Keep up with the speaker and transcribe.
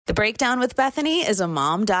The Breakdown with Bethany is a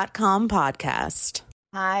mom.com podcast.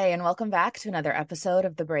 Hi, and welcome back to another episode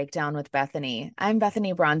of The Breakdown with Bethany. I'm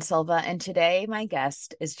Bethany Braun-Silva, and today my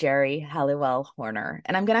guest is Geri Halliwell-Horner.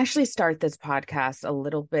 And I'm going to actually start this podcast a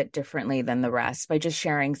little bit differently than the rest by just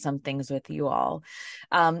sharing some things with you all.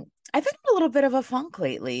 I've been in a little bit of a funk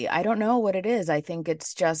lately. I don't know what it is. I think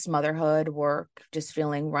it's just motherhood, work, just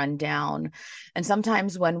feeling run down. And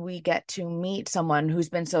sometimes when we get to meet someone who's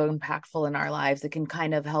been so impactful in our lives, it can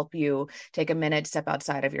kind of help you take a minute, step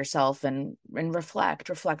outside of yourself and reflect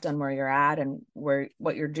on where you're at and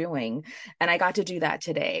what you're doing. And I got to do that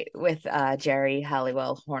today with Geri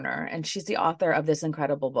Halliwell-Horner. And she's the author of this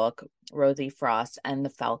incredible book, Rosie Frost and the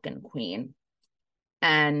Falcon Queen.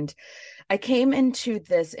 And I came into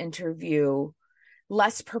this interview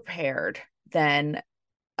less prepared than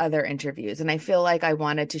other interviews. And I feel like I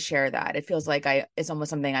wanted to share that. It feels like it's almost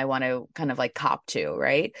something I want to kind of like cop to,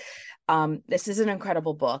 right? This is an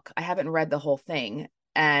incredible book. I haven't read the whole thing.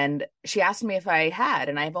 And she asked me if I had,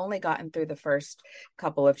 and I've only gotten through the first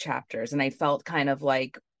couple of chapters. And I felt kind of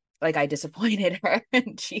like I disappointed her.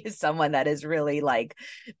 And she is someone that has really like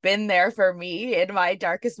been there for me in my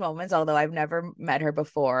darkest moments, although I've never met her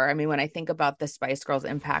before. I mean, when I think about the Spice Girls'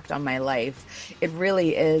 impact on my life, it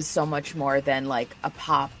really is so much more than like a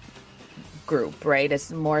pop group, right?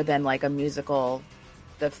 It's more than like a musical,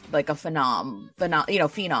 like a phenom,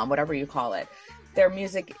 whatever you call it. Their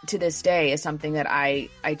music to this day is something that I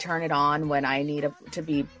turn it on when I need to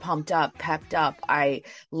be pumped up, pepped up. I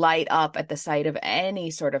light up at the sight of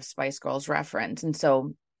any sort of Spice Girls reference. And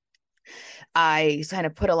so I kind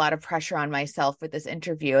of put a lot of pressure on myself with this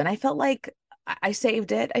interview, and I felt like I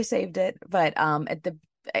saved it, but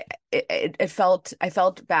I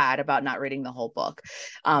felt bad about not reading the whole book.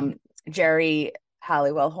 Geri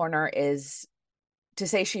Halliwell-Horner is, to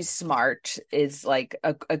say she's smart is like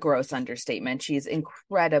a gross understatement. She's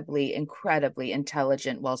incredibly, incredibly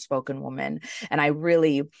intelligent, well-spoken woman. And I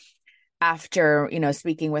really, after,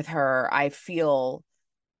 speaking with her, I feel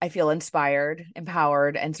inspired,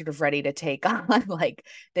 empowered, and sort of ready to take on like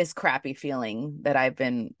this crappy feeling that I've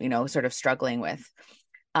been, sort of struggling with.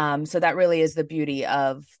 So that really is the beauty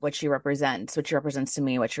of what she represents to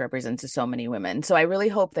me, what she represents to so many women. So I really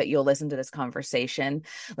hope that you'll listen to this conversation,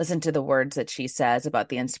 listen to the words that she says about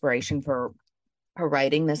the inspiration for her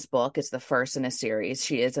writing this book. It's the first in a series.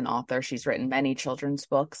 She is an author. She's written many children's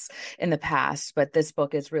books in the past, but this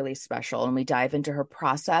book is really special. And we dive into her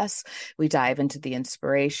process. We dive into the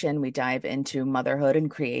inspiration. We dive into motherhood and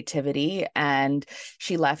creativity. And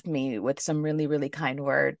she left me with some really, really kind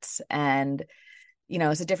words. And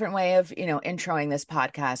it's a different way of, introing this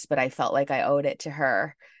podcast, but I felt like I owed it to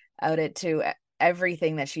her, owed it to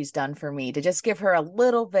everything that she's done for me, to just give her a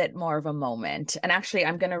little bit more of a moment. And actually,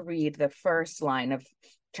 I'm going to read the first line of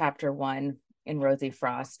chapter 1 in Rosie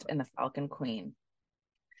Frost and the Falcon Queen.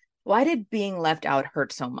 Why did being left out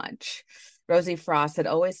hurt so much? Rosie Frost had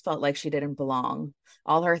always felt like she didn't belong.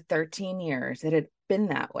 All her 13 years, it had been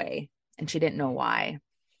that way, and she didn't know why.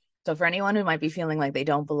 So for anyone who might be feeling like they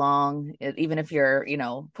don't belong, even if you're,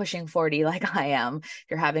 pushing 40 like I am, if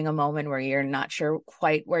you're having a moment where you're not sure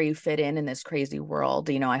quite where you fit in this crazy world,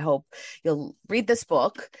 I hope you'll read this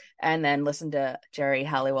book and then listen to Geri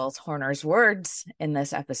Halliwell-Horner's words in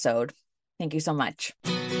this episode. Thank you so much.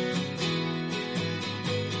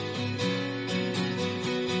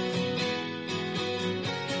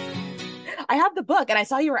 I have the book, and I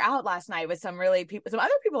saw you were out last night with some other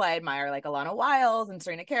people I admire, like Alana Wiles and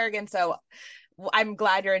Serena Kerrigan. So I'm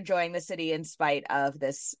glad you're enjoying the city in spite of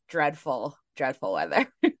this dreadful, dreadful weather.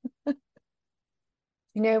 You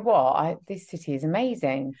know what? This city is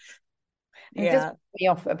amazing. And It does put me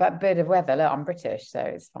off about a bit of weather. Look, I'm British, so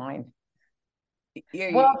it's fine.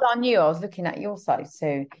 Well done you. I was looking at your site,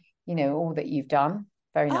 so all that you've done.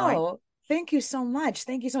 Very nice. Thank you so much.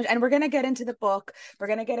 And we're going to get into the book. We're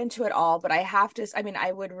going to get into it all, but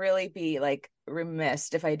I would really be like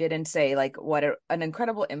remiss if I didn't say like what an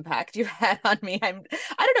incredible impact you've had on me. I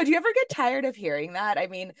don't know. Do you ever get tired of hearing that? I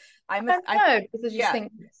mean, I don't know, because I just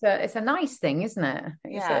think it's a nice thing, isn't it?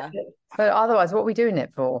 But otherwise, what are we doing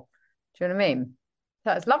it for? Do you know what I mean?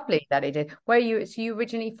 That's lovely that he did. So you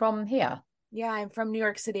originally from here? Yeah, I'm from New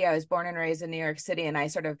York City. I was born and raised in New York City, and I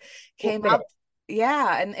sort of came up.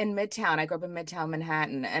 Yeah, and in Midtown. I grew up in Midtown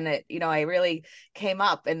Manhattan, and I really came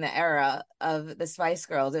up in the era of the Spice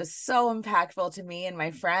Girls. It was so impactful to me and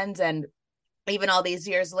my friends, and even all these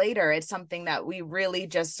years later, it's something that we really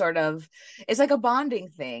just sort of, it's like a bonding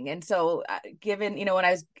thing. And so given, when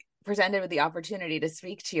I was presented with the opportunity to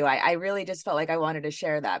speak to you, I really just felt like I wanted to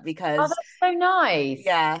share that because that's so nice.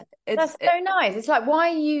 Yeah, that's so nice. It's like, why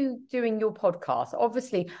are you doing your podcast?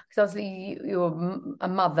 Obviously, because obviously you're a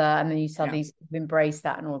mother, and then you suddenly embrace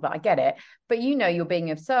that and all that. I get it, but you're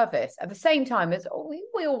being of service at the same time as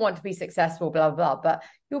we all want to be successful, blah blah blah. But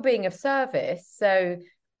you're being of service, so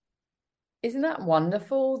isn't that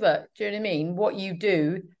wonderful? That, do you know what I mean? What you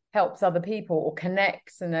do helps other people or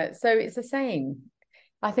connects, and so it's the same,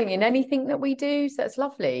 I think, in anything that we do. So it's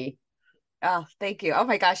lovely. Oh, thank you. Oh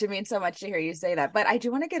my gosh, it means so much to hear you say that. But I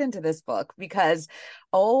do want to get into this book because,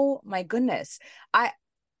 oh my goodness,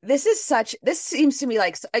 this seems to me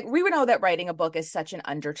like we would know that writing a book is such an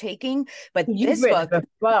undertaking, but You've written a book as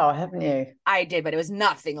well, haven't you? I did, but it was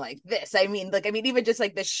nothing like this. I mean, even just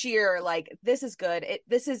like the sheer, this is good.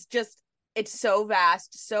 This is just, it's so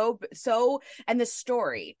vast, so, and the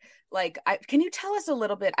story, can you tell us a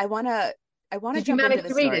little bit? I want to jump into the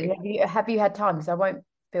story. Have you had time? Because I won't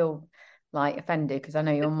feel offended, because I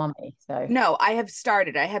know you're mummy. So no, I have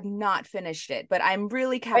started. I have not finished it, but I'm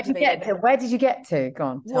really captivated. Where did you get to? Go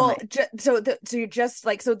on. Well, just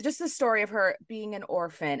the story of her being an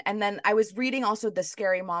orphan, and then I was reading also the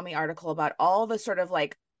Scary Mommy article about all the sort of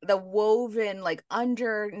the woven,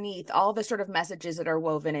 underneath all the sort of messages that are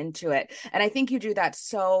woven into it, and I think you do that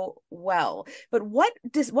so well. But what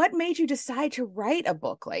made you decide to write a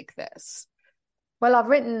book like this? Well, I've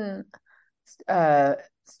written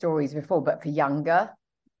stories before, but for younger,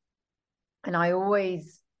 and I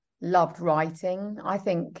always loved writing. I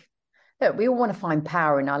think that we all want to find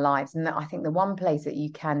power in our lives, and that I think the one place that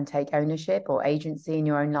you can take ownership or agency in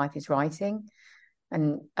your own life is writing.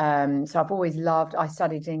 And so I've always loved, I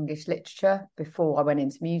studied English literature before I went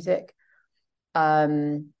into music,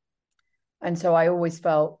 and so I always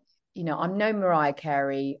felt, I'm no Mariah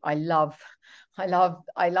Carey. I like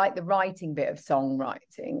the writing bit of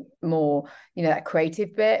songwriting more, that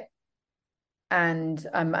creative bit. And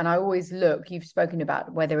I always look, you've spoken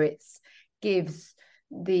about whether it's gives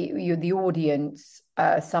the audience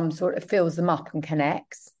some sort of, fills them up and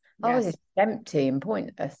connects. Yes. It's empty and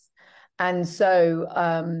pointless. And so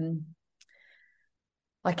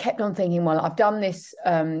I kept on thinking, well, I've done this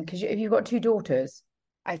because you've got two daughters.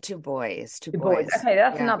 I have two boys. Okay,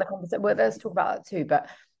 that's another conversation. Well, let's talk about that too. But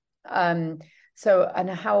so, and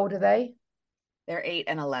how old are they? They're 8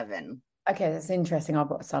 and 11. Okay, that's interesting. I've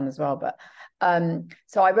got a son as well. But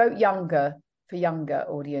so I wrote for younger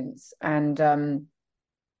audience, and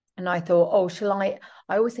I thought, oh, shall I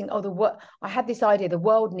always think, I had this idea, the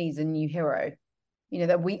world needs a new hero,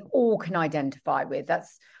 that we all can identify with.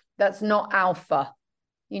 That's not alpha,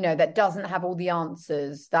 that doesn't have all the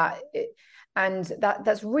answers, and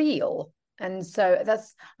that's real. And so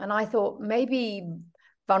and I thought maybe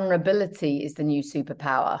vulnerability is the new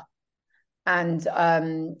superpower. And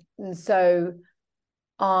so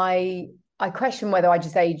I questioned whether I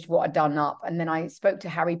just aged what I'd done up. And then I spoke to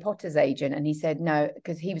Harry Potter's agent, and he said no,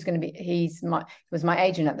 because he was he was my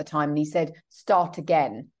agent at the time, and he said start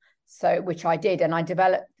again. So, which I did, and I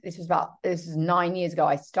developed, this was 9 years ago.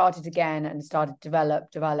 I started again and started to develop,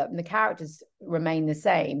 and the characters remain the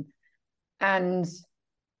same. And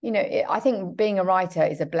I think being a writer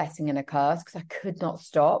is a blessing and a curse, because I could not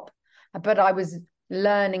stop, but I was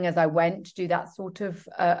learning as I went to do that sort of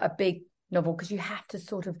a big novel, because you have to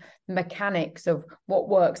sort of mechanics of what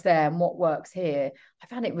works there and what works here. I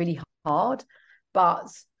found it really hard, but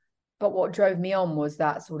what drove me on was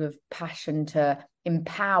that sort of passion to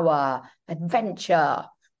empower, adventure,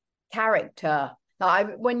 character.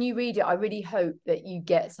 When you read it, I really hope that you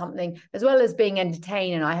get something, as well as being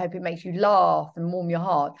entertaining. I hope it makes you laugh and warm your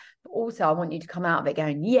heart, but also I want you to come out of it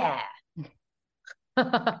going, yeah.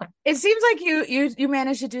 It seems like you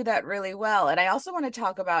managed to do that really well. And I also want to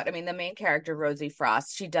talk about, the main character, Rosie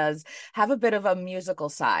Frost, she does have a bit of a musical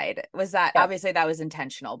side. Was that, obviously that was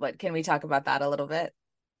intentional, but can we talk about that a little bit?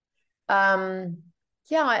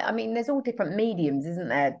 Yeah, there's all different mediums, isn't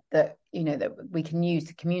there, that that we can use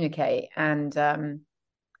to communicate. And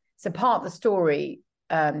so part of the story,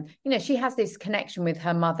 she has this connection with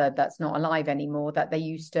her mother that's not alive anymore, that they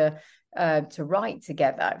used to write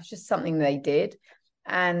together. It's just something they did,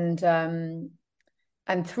 and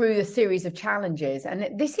through a series of challenges,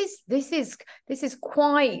 and this is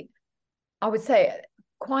quite, I would say,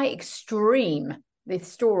 quite extreme. This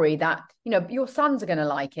story that your sons are going to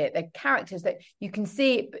like it. They're characters that you can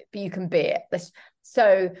see it, but you can be it.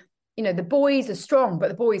 So the boys are strong, but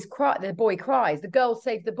the boys cry. The boy cries. The girls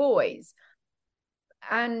save the boys,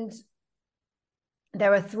 and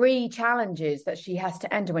there are 3 challenges that she has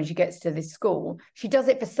to enter when she gets to this school. She does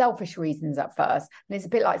it for selfish reasons at first, and it's a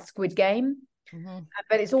bit like Squid Game. Mm-hmm.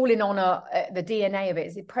 But it's all in honor, the DNA of it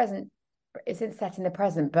is present, it's set in the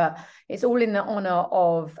present, but it's all in the honor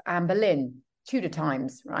of Anne Boleyn, Tudor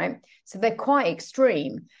times, right? So they're quite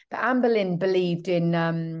extreme. But Anne Boleyn believed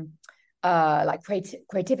in like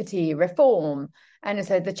creativity, reform. And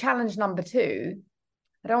so the challenge number 2,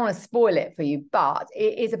 I don't want to spoil it for you, but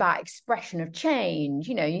it is about expression of change.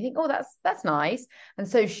 You know, you think, oh, that's nice. And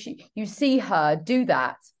so you see her do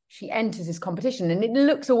that. She enters this competition and it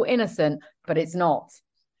looks all innocent, but it's not.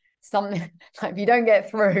 Something like if you don't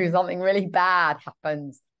get through, something really bad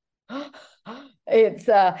happens.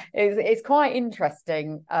 It's quite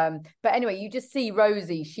interesting. But anyway, you just see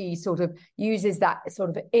Rosie, she sort of uses that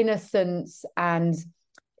sort of innocence and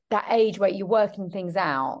that age where you're working things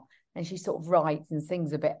out, and she sort of writes and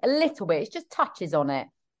sings a little bit. It just touches on it.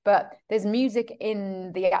 But there's music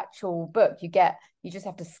in the actual book. You just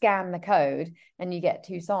have to scan the code and you get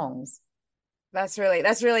 2 songs. That's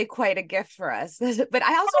really quite a gift for us. But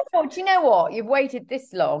I also thought, you know what? You've waited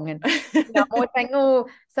this long, and I'm always saying, oh,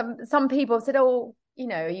 some people have said, oh, you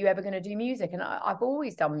know, are you ever going to do music? And I've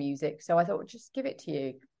always done music, so I thought, just give it to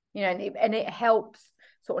you, you know, and it helps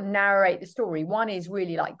sort of narrate the story. One is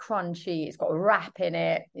really like crunchy, it's got a rap in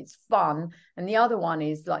it, it's fun, and the other one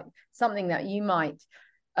is like something that you might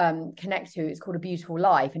connect to. It's called A Beautiful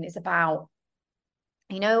Life, and it's about,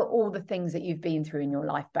 you know, all the things that you've been through in your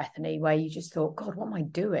life, Bethany, where you just thought, God, what am I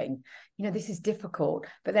doing? You know, this is difficult.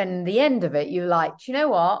 But then the end of it, you're like, do you know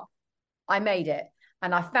what? I made it.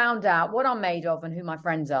 And I found out what I'm made of and who my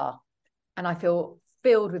friends are. And I feel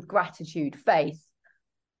filled with gratitude, faith.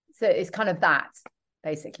 So it's kind of that,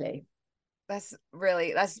 basically. That's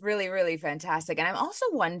really, really fantastic. And I'm also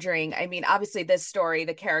wondering, I mean, obviously this story,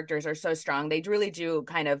 the characters are so strong. They really do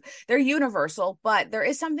they're universal, but there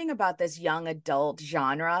is something about this young adult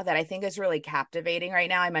genre that I think is really captivating right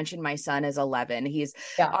now. I mentioned my son is 11. He's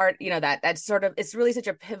you know, that's sort of, it's really such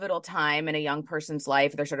a pivotal time in a young person's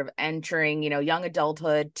life. They're sort of entering, you know, young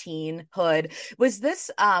adulthood, teenhood. Was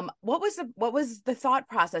this, what was the thought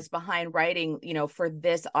process behind writing, you know, for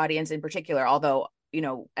this audience in particular, although, you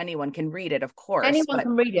know, anyone can read it, of course. Anyone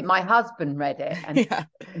can read it. My husband read it, and,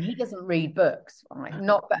 and he doesn't read books, right?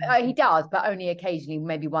 He does, but only occasionally,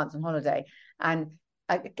 maybe once on holiday. And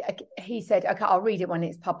he said, "Okay, I'll read it when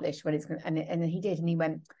it's published, when it's." And he did, and he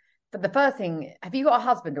went. But the first thing, have you got a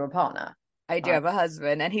husband or a partner? I do have a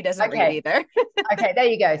husband, and he doesn't read either. Okay, there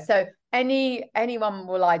you go. So anyone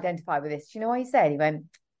will identify with this. Do you know what he said? He went,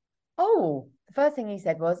 "Oh," the first thing he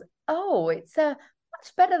said was, "Oh, it's a."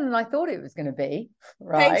 Much better than I thought it was going to be.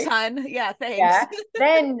 Right. Thanks, hon. Yeah, thanks. Yeah.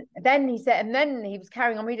 then he said, and then he was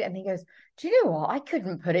carrying on reading it, and he goes, "Do you know what? I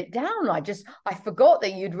couldn't put it down. I forgot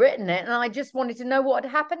that you'd written it, and I just wanted to know what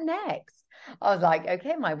had happened next." I was like,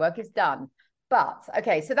 okay, my work is done. But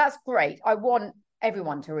okay, so that's great. I want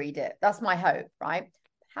everyone to read it. That's my hope, right?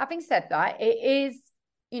 Having said that, it is,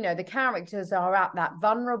 you know, the characters are at that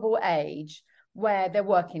vulnerable age where they're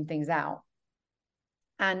working things out.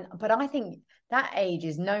 But I think that age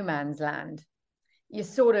is no man's land. You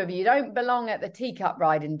don't belong at the teacup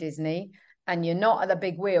ride in Disney, and you're not at the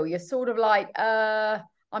big wheel. You're sort of like,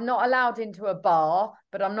 I'm not allowed into a bar,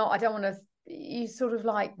 but I don't want to, you sort of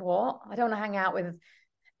like, what? I don't want to hang out with.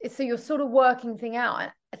 So you're sort of working things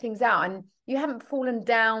out, and you haven't fallen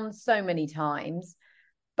down so many times,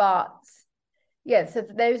 but yeah, so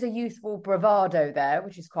there's a youthful bravado there,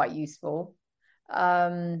 which is quite useful.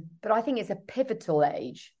 But I think it's a pivotal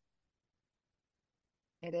age.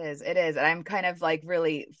 It is. And I'm kind of like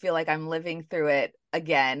really feel like I'm living through it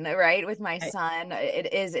again, right? With my son.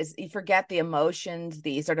 It's you forget the emotions,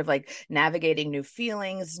 the sort of like navigating new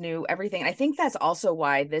feelings, new everything. I think that's also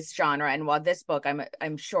why this genre and why this book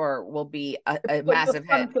I'm sure will be a massive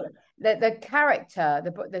hit. The character,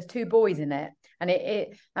 there's 2 boys in it, and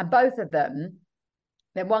and both of them,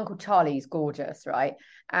 then one called Charlie is gorgeous, right?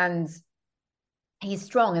 And he's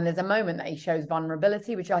strong, and there's a moment that he shows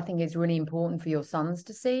vulnerability, which I think is really important for your sons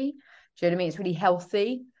to see. Do you know what I mean? It's really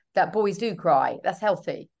healthy that boys do cry. That's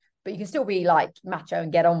healthy, but you can still be like macho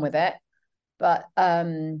and get on with it. But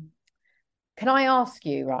can I ask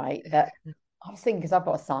you, right, that I was thinking, because I've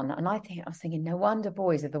got a son, and I was thinking, no wonder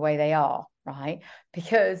boys are the way they are, right?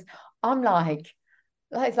 Because I'm like,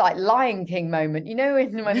 it's like Lion King moment, you know,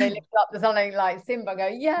 when they lift up the something like Simba, go,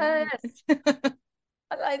 yes,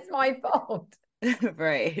 it's my fault.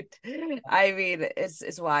 Right. I mean,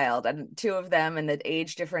 it's wild, and 2 of them, and the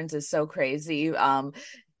age difference is so crazy.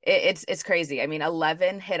 It's crazy. I mean,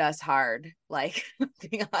 11 hit us hard. Like,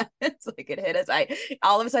 being honest, like it hit us.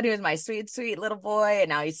 All of a sudden he was my sweet little boy, and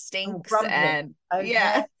now he stinks and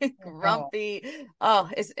Okay. grumpy. Oh,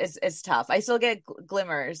 it's tough. I still get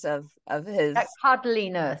glimmers of his that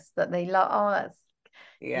cuddliness that they love. Oh, that's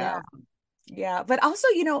yeah. Yeah, but also,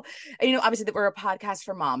 obviously that we're a podcast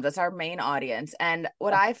for moms. That's our main audience. And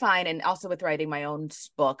what I find, and also with writing my own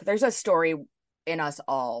book, there's a story in us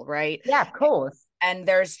all, right? Yeah, of course. And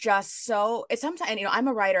there's just it's sometimes, I'm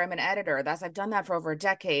a writer, I'm an editor. I've done that for over a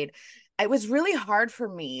decade. It was really hard for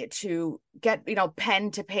me to get,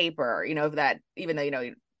 pen to paper, that even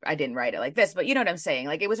though, I didn't write it like this, but you know what I'm saying?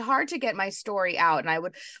 Like, it was hard to get my story out. And I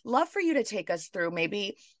would love for you to take us through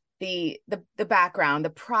maybe the background,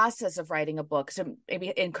 the process of writing a book, so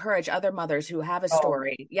maybe encourage other mothers who have a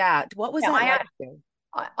story. Yeah. What was that like?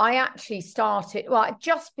 I actually started, well,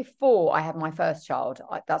 just before I had my first child.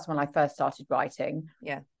 That's when I first started writing.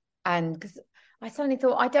 Yeah. And because I suddenly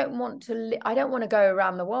thought, I don't want to go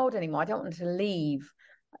around the world anymore. I don't want to leave,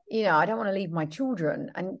 I don't want to leave my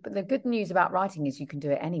children. But the good news about writing is you can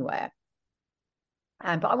do it anywhere.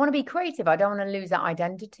 But I want to be creative. I don't want to lose that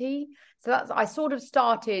identity. So I sort of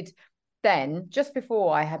started then, just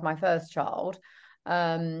before I had my first child.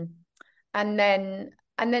 And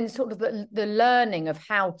then sort of the learning of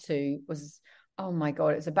how to was, oh my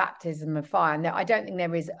God, it's a baptism of fire. And I don't think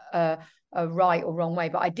there is a right or wrong way,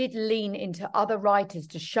 but I did lean into other writers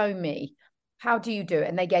to show me, how do you do it?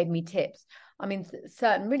 And they gave me tips. I mean,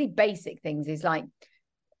 certain really basic things is like,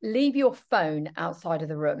 leave your phone outside of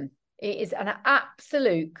the room. It is an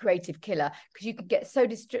absolute creative killer because you could get so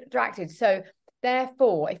distracted. So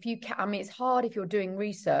therefore, if you can, I mean, it's hard if you're doing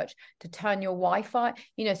research to turn your Wi-Fi,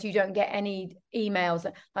 so you don't get any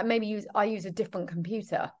emails. Like maybe I use a different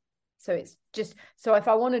computer. So it's just, so if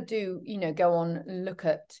I want to do, go on, look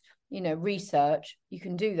at, research, you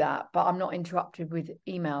can do that, but I'm not interrupted with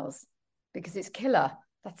emails because it's killer.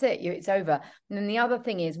 That's it. It's over. And then the other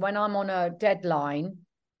thing is when I'm on a deadline,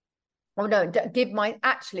 oh no, give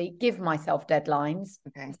myself deadlines.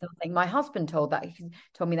 Okay. Something my husband told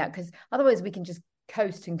me that because otherwise we can just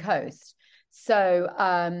coast and coast.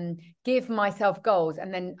 So give myself goals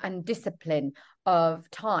and discipline of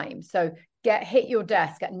time. So hit your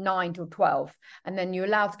desk at 9 till 12, and then you're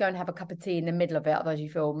allowed to go and have a cup of tea in the middle of it. Otherwise you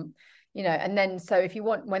feel, and then so if you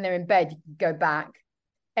want, when they're in bed, you can go back,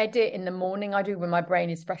 edit in the morning. I do when my brain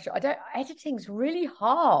is fresh. Editing's really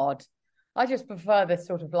hard. I just prefer the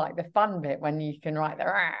sort of like the fun bit when you can write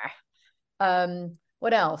the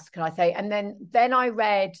what else can I say? And then I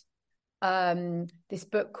read this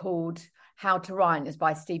book called How to Write. It's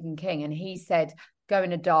by Stephen King, and he said go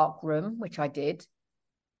in a dark room, which I did.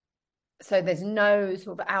 So there's no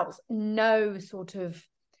sort of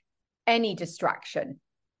any distraction,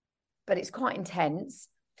 but it's quite intense.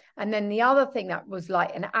 And then the other thing that was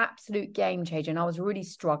like an absolute game changer, and I was really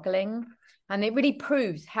struggling, and it really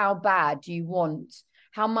proves how bad do you want,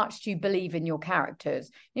 how much do you believe in your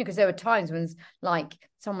characters? Because there were times when, like,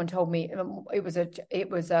 someone told me it was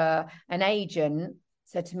an agent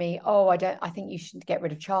said to me, "Oh, I think you should get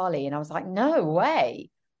rid of Charlie," and I was like, "No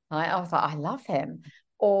way!" I was like, "I love him."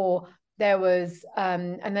 Or there was,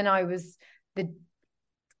 and then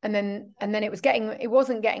it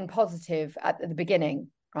wasn't getting positive at the beginning,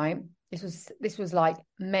 right? This was like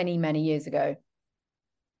many years ago.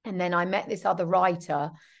 And then I met this other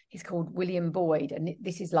writer. He's called William Boyd. And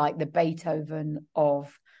this is like the Beethoven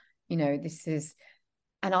of,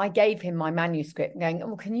 and I gave him my manuscript going,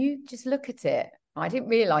 "Oh, can you just look at it?" I didn't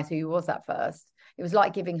realize who he was at first. It was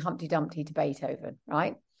like giving Humpty Dumpty to Beethoven,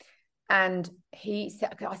 right? And I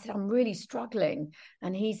said, "I'm really struggling."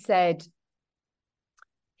 And he said,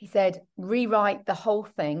 rewrite the whole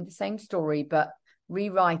thing, the same story, but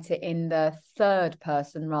rewrite it in the third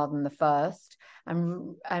person rather than the first,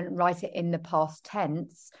 and write it in the past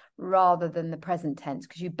tense rather than the present tense,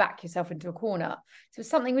 because you back yourself into a corner. So it's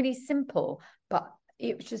something really simple, but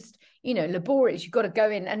it was just, laborious. You've got to go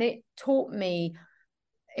in, and it taught me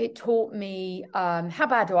how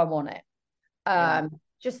bad do I want it?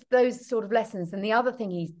 Just those sort of lessons. And the other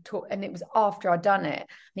thing he taught, and it was after I'd done it, and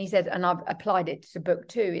he said, and I've applied it to book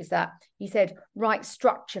 2, is that he said, write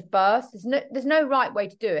structure first. There's no right way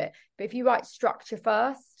to do it. But if you write structure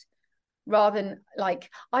first, rather than,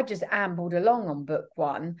 like, I just ambled along on book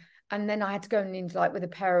 1, and then I had to go into, like, with a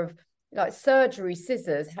pair of, like, surgery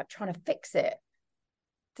scissors, trying to fix it.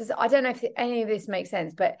 I don't know if any of this makes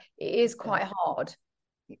sense, but it is quite hard.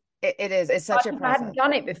 It is. It's such a process. I hadn't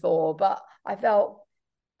done it before, but I felt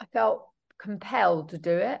compelled to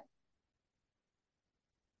do it.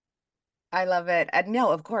 I love it. And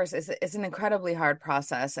no, of course, it's an incredibly hard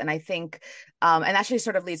process. And I think, and actually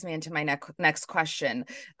sort of leads me into my next question.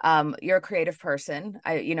 You're a creative person.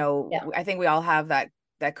 Yeah. I think we all have that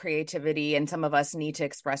creativity, and some of us need to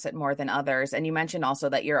express it more than others. And you mentioned also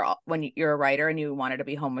that when you're a writer and you wanted to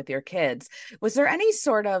be home with your kids. Was there any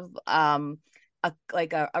sort of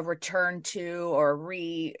a return to or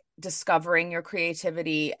rediscovering your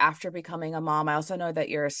creativity after becoming a mom? I also know that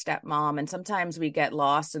you're a stepmom, and sometimes we get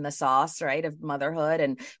lost in the sauce, right, of motherhood,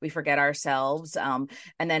 and we forget ourselves. And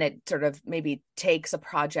then it sort of maybe takes a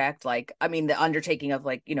project the undertaking of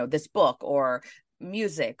this book or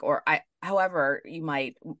music or however you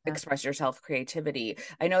might express yourself, creativity.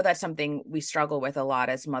 I know that's something we struggle with a lot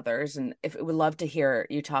as mothers, and if we would love to hear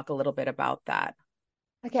you talk a little bit about that.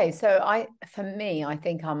 Okay, so for me, I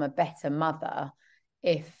think I'm a better mother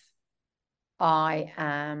if I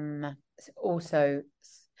am also,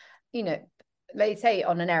 let's say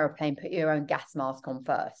on an aeroplane, put your own gas mask on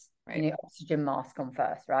first, right? Oxygen mask on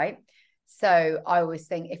first, right? So I always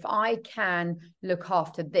think if I can look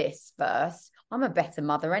after this first, I'm a better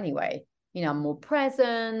mother anyway. I'm more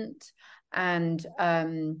present, and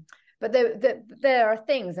but there are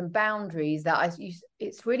things and boundaries that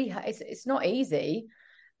it's not easy.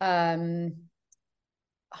 What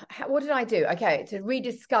did I do? Okay, to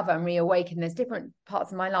rediscover and reawaken. There's different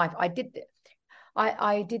parts of my life. I did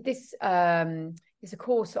this. It's a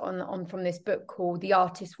course on from this book called The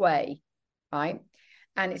Artist's Way, right?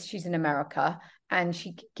 And she's in America, and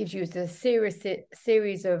she gives you a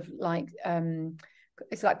series of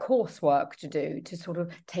it's like coursework to do to sort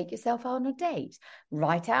of take yourself on a date,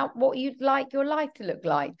 write out what you'd like your life to look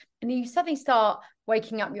like, and you suddenly start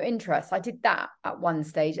waking up your interests. I did that at one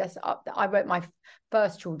stage. I wrote my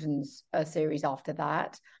first children's series after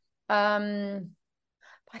that. I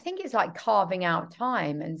think it's like carving out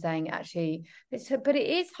time and saying, actually, but it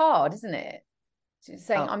is hard, isn't it?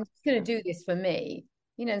 Saying, I'm just going to do this for me,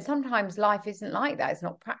 and sometimes life isn't like that. It's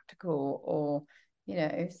not practical, or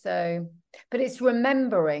so, but it's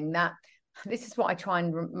remembering that this is what I try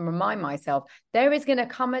and remind myself. There is going to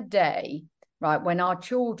come a day, right, when our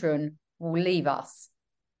children will leave us,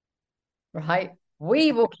 right?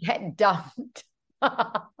 We will get dumped.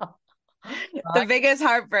 The biggest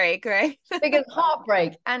heartbreak, right? Biggest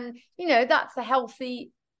heartbreak. And, that's a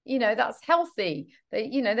healthy, that's healthy.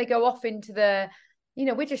 They go off into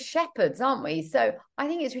we're just shepherds, aren't we? So I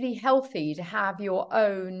think it's really healthy to have your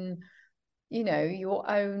own,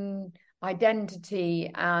 your own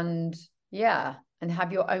identity and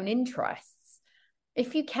have your own interests.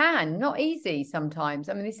 If you can, not easy sometimes.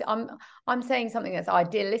 I mean, I'm saying something that's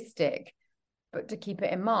idealistic, but to keep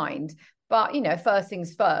it in mind. But, first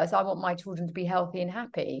things first, I want my children to be healthy and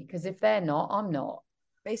happy, because if they're not, I'm not.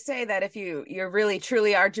 They say that if you really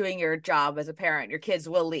truly are doing your job as a parent, your kids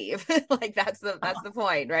will leave. That's the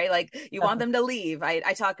point, right? Like, you want them to leave. I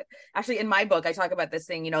talk, actually in my book, I talk about this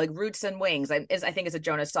thing, like roots and wings. I think it's a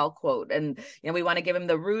Jonas Salk quote. And, we want to give them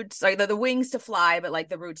the roots, like the wings to fly, but like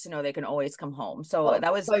the roots to know they can always come home. So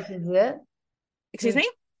that was, quote is it? Excuse me?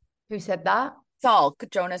 Who said that?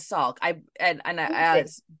 Jonas Salk.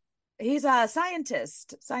 He's a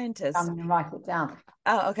scientist. I'm going to write it down.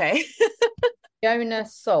 Oh, okay.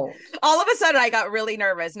 Jonas Salk. All of a sudden, I got really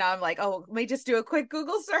nervous. Now I'm like, oh, let me just do a quick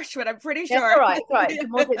Google search, but I'm pretty sure. That's right.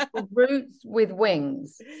 Was it roots with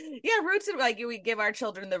wings? Yeah, roots, like we give our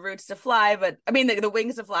children the roots to fly, but I mean the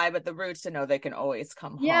wings to fly, but the roots to know they can always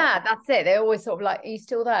come home. Yeah, that's it. They're always sort of like, are you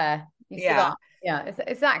still there? Yeah. It's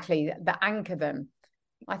exactly the anchor them.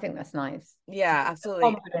 I think that's nice. Yeah,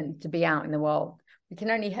 absolutely. Confident to be out in the world. We can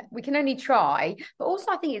only try, but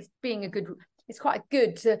also I think it's quite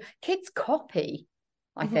good to kids copy.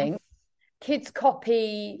 I think kids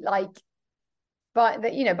copy by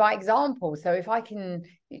example. So if I can,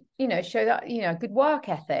 show that, good work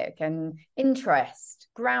ethic and interest,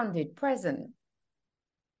 grounded, present,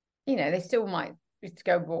 they still might just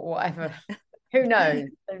go whatever. Who knows?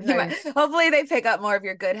 Hopefully they pick up more of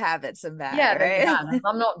your good habits than that. Yeah, right?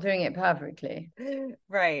 I'm not doing it perfectly.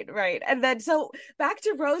 Right. And then, so back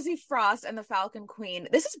to Rosie Frost and the Falcon Queen.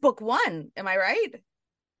 This is book 1. Am I right?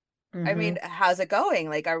 Mm-hmm. I mean, how's it going?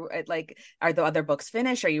 Are the other books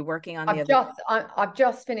finished? Are you working on the other? I've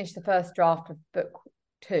just finished the first draft of book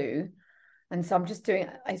 2. And so I'm just doing,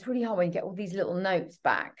 it's really hard when you get all these little notes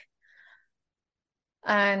back.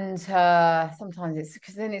 And sometimes it's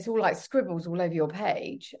because then it's all like scribbles all over your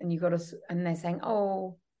page, and and they're saying,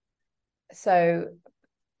 oh, so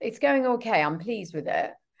it's going okay. I'm pleased with it,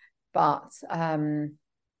 but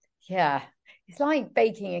it's like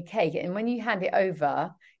baking a cake, and when you hand it over,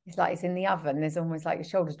 it's like it's in the oven. There's almost like your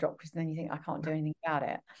shoulders drop, because then you think, I can't do anything about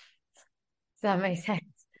it. Does that make sense?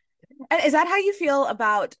 And is that how you feel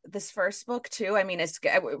about this first book too? I mean,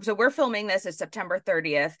 so we're filming this, it's September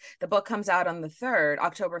 30th. The book comes out on the 3rd,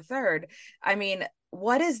 October 3rd. I mean,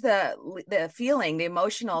 what is the feeling, the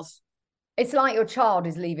emotional? It's like your child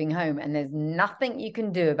is leaving home and there's nothing you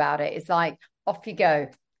can do about it. It's like, off you go.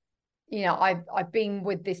 You know, I've been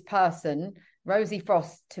with this person. Rosie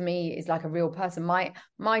Frost to me is like a real person.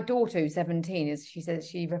 My daughter, who's 17,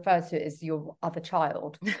 she refers to it as your other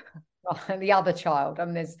child. The other child. I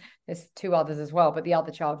mean, there's two others as well, but the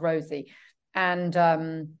other child, Rosie. And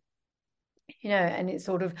you know, and it's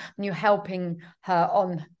sort of, and you're helping her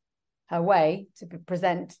on her way to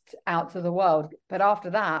present out to the world. But after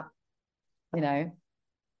that, you know,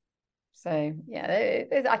 so yeah,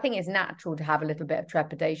 I think it's natural to have a little bit of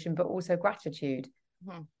trepidation, but also gratitude.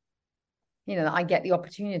 Mm-hmm. You know, that I get the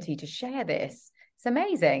opportunity to share this. It's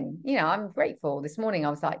amazing. You know, I'm grateful. This morning I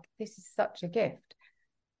was like, this is such a gift.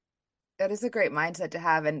 That is a great mindset to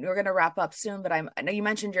have. And we're going to wrap up soon, but I know you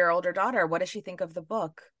mentioned your older daughter. What does she think of the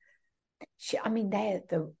book? I mean,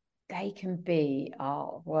 they can be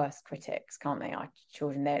our worst critics, can't they? Our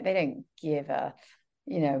children, they don't give a,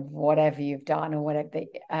 you know, whatever you've done or whatever.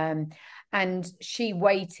 And she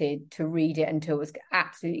waited to read it until it was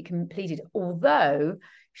absolutely completed. Although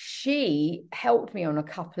she helped me on a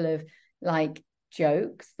couple of like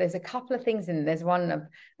jokes. There's a couple of things in there's one of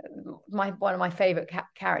my favorite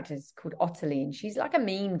characters called Ottilie, and she's like a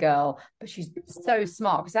mean girl, but she's so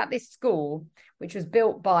smart. Because at this school, which was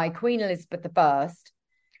built by Queen Elizabeth I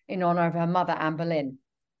in honor of her mother Anne Boleyn,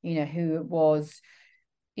 you know, who was,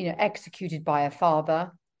 you know, executed by her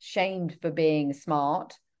father, shamed for being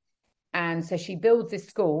smart, and so she builds this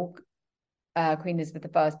school. Queen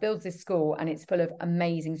Elizabeth I builds this school, and it's full of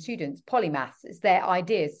amazing students, polymaths. It's their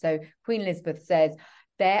ideas. So Queen Elizabeth says,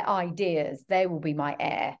 their ideas, they will be my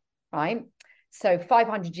heir, right? So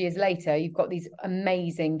 500 years later, you've got these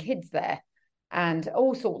amazing kids there, and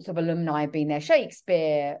all sorts of alumni have been there.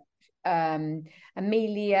 Shakespeare,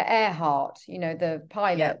 Amelia Earhart, you know, the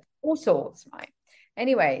pilot, yep. All sorts, right?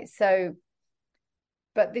 Anyway, so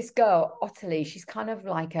but this girl, Ottilie, she's kind of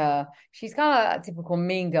a typical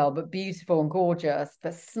mean girl, but beautiful and gorgeous,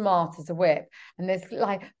 but smart as a whip. And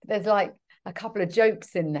there's like a couple of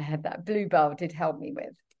jokes in there that Bluebell did help me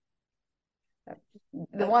with.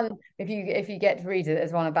 The one, if you get to read it,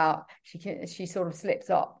 there's one about she sort of slips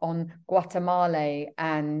up on Guatemala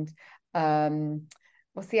and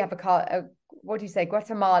what's the avocado? What do you say?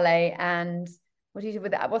 Guatemala and what do you do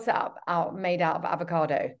with that? What's that made out of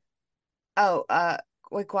avocado? Oh,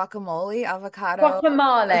 like guacamole, avocado.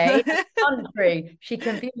 Guatemala country. She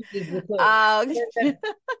confuses the two.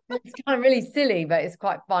 It's kind of really silly, but it's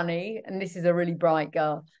quite funny. And this is a really bright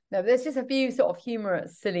girl. No, there's just a few sort of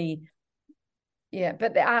humorous, silly. Yeah,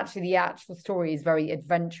 but the actual story is very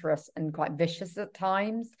adventurous and quite vicious at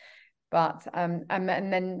times. But and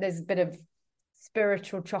then there's a bit of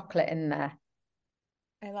spiritual chocolate in there.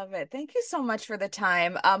 I love it. Thank you so much for the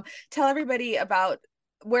time. Tell everybody about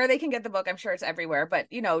where they can get the book. I'm sure it's everywhere, but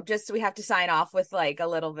you know, just we have to sign off with like a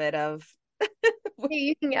little bit of oh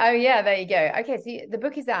yeah, there you go. Okay, so the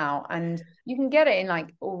book is out and you can get it in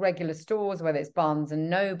like all regular stores, whether it's Barnes and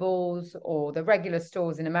Nobles or the regular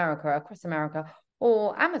stores in America, across America,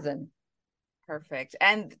 or Amazon. Perfect.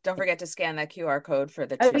 And don't forget to scan that QR code for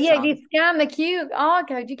the two songs. You scan the QR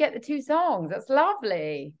code, you get the 2 songs. That's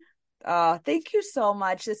lovely. Oh, thank you so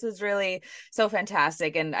much. This is really so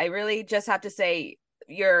fantastic. And I really just have to say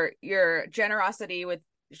your generosity with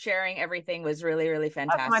sharing everything was really, really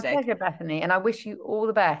fantastic. My pleasure, Bethany. And I wish you all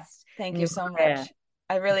the best. Thank you so much.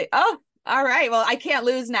 I really, all right. Well, I can't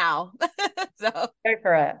lose now. So go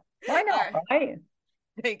for it. Why not? Right.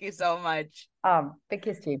 Thank you so much. Big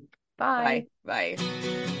kiss to you. Bye. Bye.